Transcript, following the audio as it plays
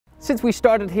Since we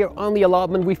started here on the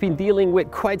allotment, we've been dealing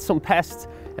with quite some pests,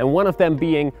 and one of them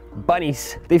being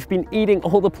bunnies. They've been eating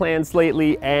all the plants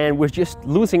lately, and we're just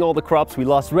losing all the crops. We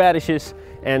lost radishes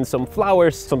and some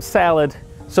flowers, some salad.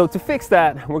 So to fix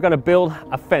that, we're gonna build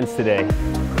a fence today.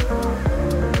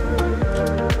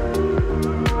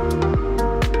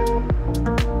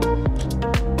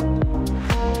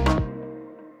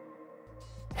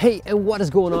 Hey, and what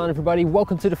is going on, everybody?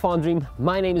 Welcome to the Farm Dream.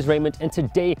 My name is Raymond, and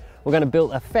today we're gonna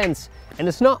build a fence. And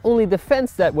it's not only the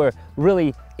fence that we're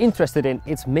really interested in,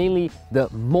 it's mainly the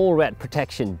mole rat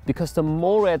protection, because the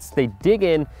mole rats, they dig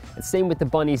in, and same with the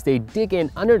bunnies, they dig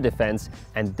in under the fence,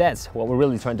 and that's what we're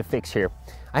really trying to fix here.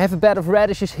 I have a bed of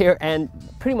radishes here, and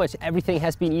pretty much everything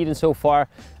has been eaten so far.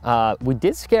 We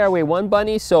did scare away one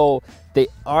bunny, so they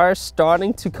are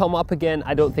starting to come up again.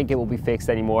 I don't think it will be fixed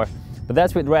anymore. But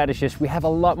that's with radishes. We have a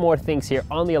lot more things here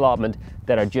on the allotment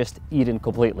that are just eaten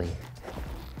completely.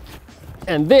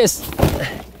 And this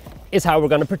is how we're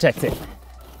gonna protect it.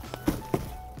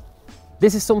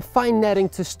 This is some fine netting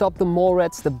to stop the mole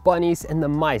rats, the bunnies, and the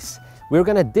mice. We're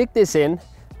gonna dig this in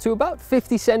to about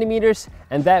 50 centimeters,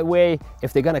 and that way,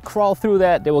 if they're gonna crawl through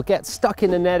that, they will get stuck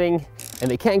in the netting and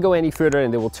they can't go any further,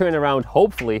 and they will turn around,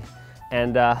 hopefully,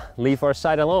 and leave our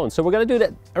site alone. So we're gonna do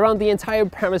that around the entire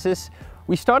premises.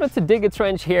 We started to dig a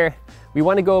trench here. We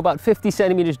want to go about 50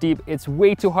 centimeters deep. It's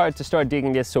way too hard to start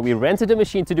digging this, so we rented a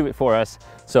machine to do it for us.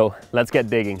 So let's get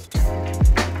digging.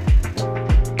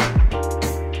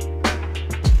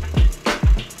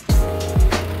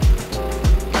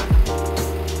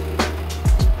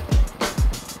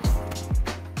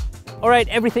 All right,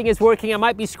 everything is working. I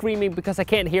might be screaming because I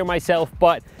can't hear myself,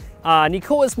 but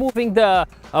Nicole is moving the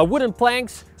wooden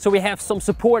planks, so we have some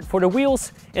support for the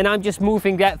wheels, and I'm just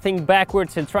moving that thing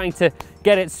backwards and trying to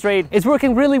get it straight. It's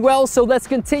working really well, so let's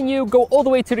continue, go all the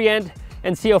way to the end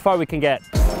and see how far we can get.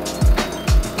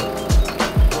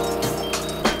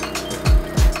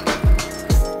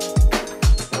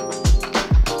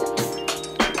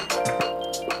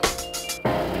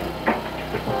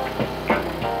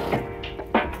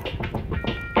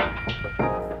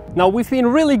 Now, we've been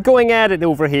really going at it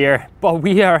over here, but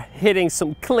we are hitting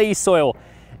some clay soil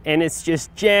and it's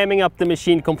just jamming up the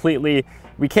machine completely.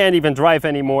 We can't even drive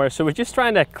anymore, so we're just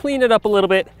trying to clean it up a little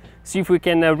bit, see if we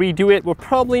can redo it. We're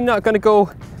probably not going to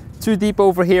go too deep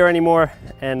over here anymore,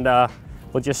 and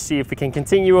we'll just see if we can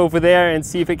continue over there and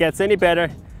see if it gets any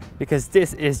better, because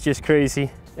this is just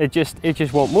crazy. It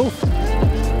just won't move.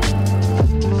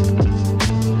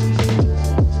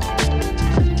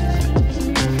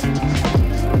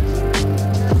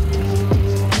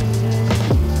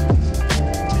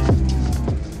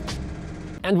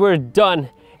 And we're done.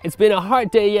 It's been a hard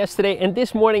day yesterday and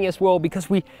this morning as well, because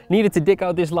we needed to dig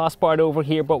out this last part over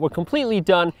here, but we're completely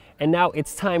done. And now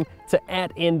it's time to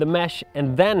add in the mesh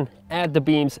and then add the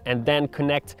beams and then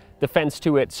connect the fence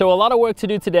to it. So a lot of work to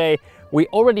do today. We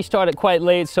already started quite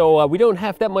late, so we don't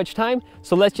have that much time.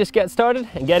 So let's just get started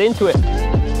and get into it.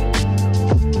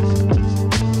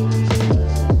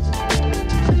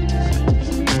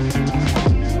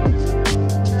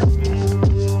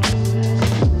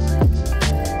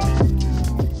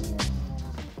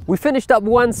 We finished up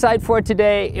one side for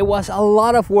today. It was a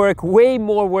lot of work, way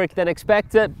more work than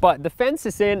expected, but the fence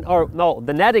is in, or no,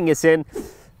 the netting is in.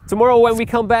 Tomorrow when we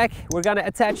come back, we're gonna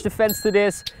attach the fence to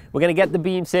this, we're gonna get the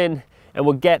beams in, and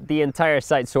we'll get the entire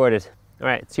site sorted. All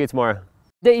right, see you tomorrow.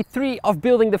 Day 3 of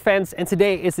building the fence, and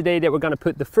today is the day that we're gonna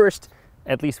put the first,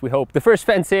 at least we hope, the first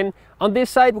fence in. On this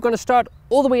side, we're gonna start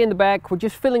all the way in the back. We're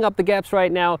just filling up the gaps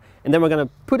right now, and then we're gonna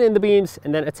put in the beams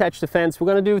and then attach the fence. We're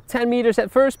gonna do 10 meters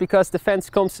at first because the fence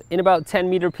comes in about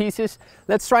 10-meter pieces.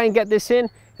 Let's try and get this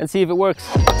in and see if it works.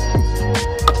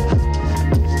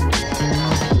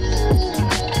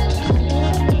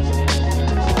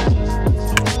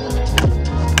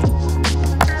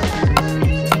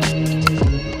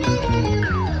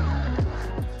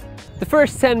 The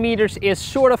first 10 meters is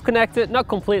sort of connected, not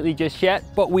completely just yet,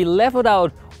 but we leveled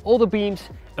out all the beams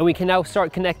and we can now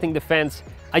start connecting the fence.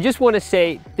 I just want to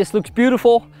say this looks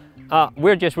beautiful.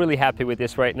 We're just really happy with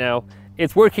this right now.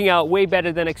 It's working out way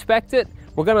better than expected.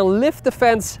 We're gonna lift the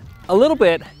fence a little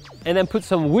bit and then put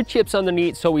some wood chips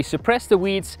underneath so we suppress the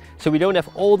weeds, so we don't have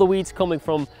all the weeds coming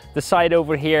from the side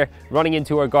over here running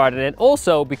into our garden, and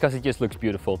also because it just looks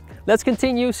beautiful. Let's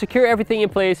continue, secure everything in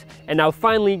place, and now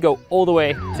finally go all the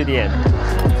way to the end.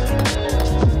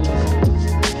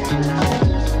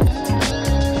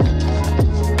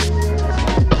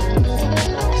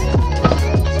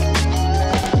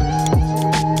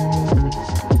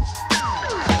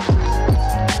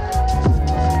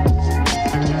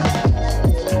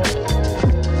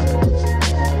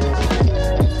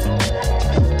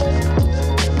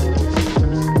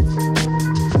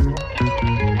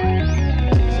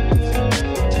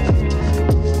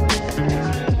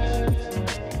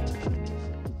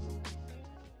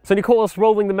 So Nicole is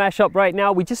rolling the mesh up right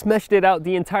now. We just meshed it out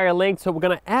the entire length, so we're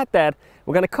gonna add that.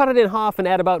 We're gonna cut it in half and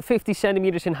add about 50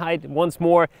 centimeters in height once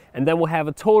more, and then we'll have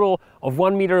a total of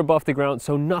 1 meter above the ground,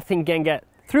 so nothing can get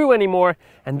through anymore.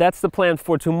 And that's the plan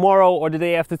for tomorrow or the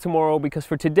day after tomorrow, because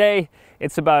for today,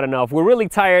 it's about enough. We're really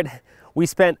tired. We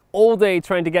spent all day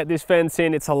trying to get this fence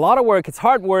in. It's a lot of work, it's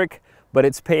hard work, but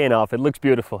it's paying off. It looks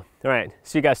beautiful. All right,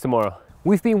 see you guys tomorrow.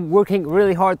 We've been working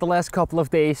really hard the last couple of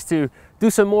days to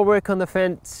do some more work on the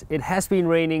fence. It has been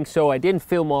raining, so I didn't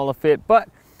film all of it, but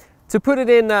to put it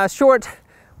in short,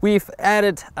 we've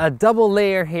added a double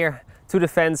layer here to the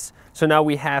fence. So now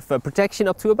we have protection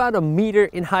up to about 1 meter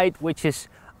in height, which is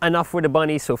enough for the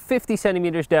bunnies, so 50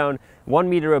 centimeters down, 1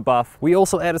 meter above. We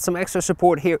also added some extra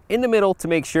support here in the middle to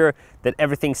make sure that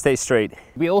everything stays straight.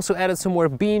 We also added some more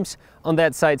beams on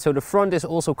that side, so the front is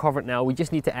also covered now. We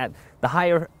just need to add the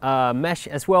higher mesh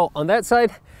as well on that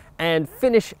side and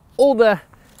finish all the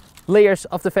layers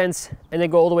of the fence and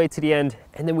then go all the way to the end,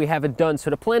 and then we have it done.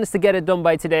 So the plan is to get it done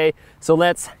by today, so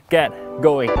let's get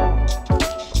going.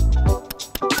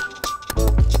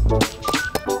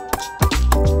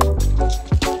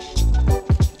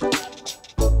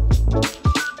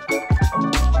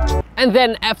 And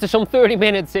then after some 30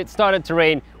 minutes, it started to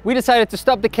rain. We decided to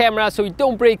stop the camera so we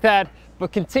don't break that,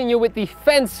 but continue with the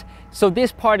fence. So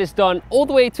this part is done all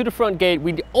the way to the front gate.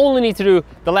 We only need to do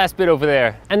the last bit over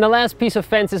there. And the last piece of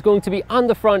fence is going to be on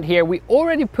the front here. We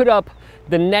already put up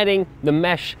the netting, the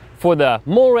mesh for the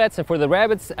molerats and for the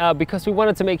rabbits because we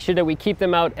wanted to make sure that we keep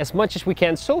them out as much as we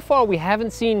can. So far, we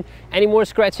haven't seen any more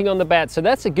scratching on the bat, so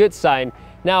that's a good sign.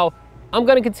 Now, I'm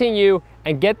gonna continue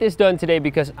and get this done today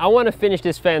because I want to finish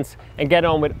this fence and get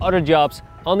on with other jobs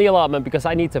on the allotment because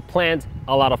I need to plant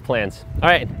a lot of plants. All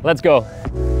right, let's go.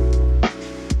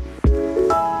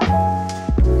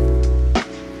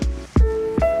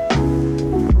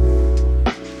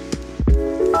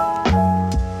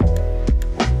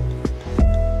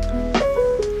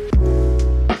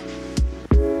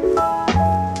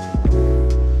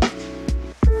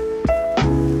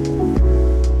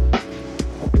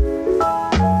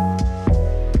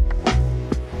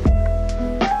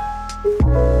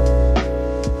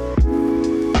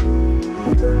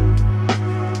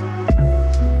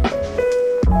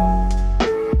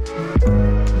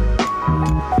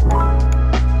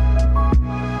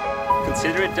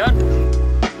 Consider it done.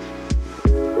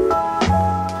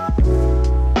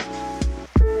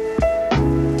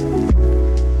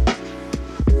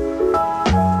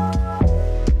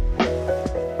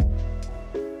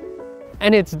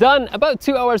 And it's done. About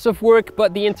 2 hours of work,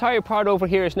 but the entire part over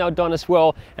here is now done as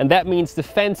well, and that means the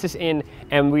fence is in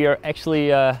and we are actually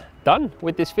done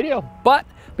with this video. But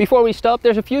before we stop,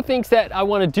 there's a few things that I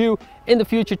want to do in the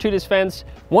future to this fence.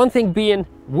 One thing being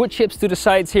wood chips to the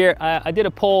sides here. I did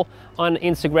a poll on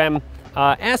Instagram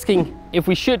asking if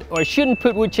we should or shouldn't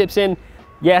put wood chips in.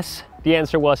 Yes, the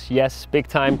answer was yes, big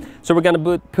time. So we're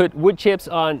gonna put wood chips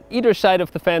on either side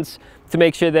of the fence to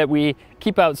make sure that we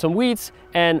keep out some weeds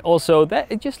and also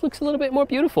that it just looks a little bit more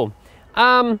beautiful.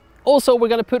 Also, we're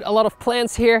gonna put a lot of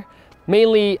plants here,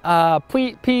 mainly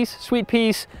peas, sweet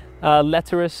peas,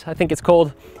 lettuce, I think it's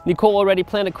called. Nicole already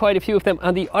planted quite a few of them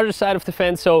on the other side of the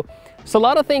fence. So it's a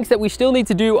lot of things that we still need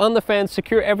to do on the fence,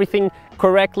 secure everything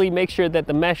correctly, make sure that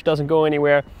the mesh doesn't go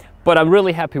anywhere. But I'm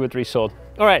really happy with the result.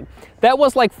 All right, that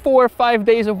was like 4 or 5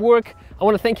 days of work. I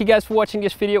want to thank you guys for watching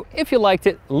this video. If you liked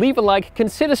it, leave a like,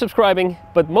 consider subscribing,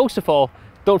 but most of all,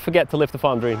 don't forget to live the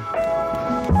farm dream.